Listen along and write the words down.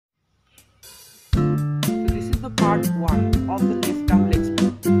part 1 of the left arm leg spin.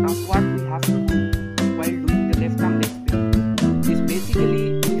 Now what we have to do while doing the left arm leg spin is basically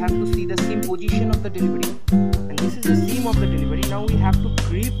we have to see the seam position of the delivery, and this is the seam of the delivery. Now we have to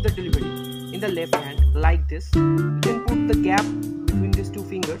grip the delivery in the left hand like this. You can put the gap between these two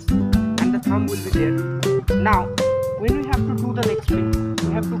fingers and the thumb will be there. Now when we have to do the leg spin,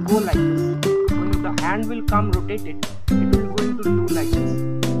 we have to go like this. When the hand will come rotated, it will going to do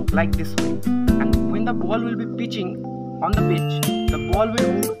like this way, and when the ball will be pitching on the pitch, the ball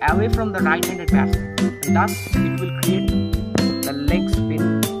will move away from the right-handed batsman, and thus it will create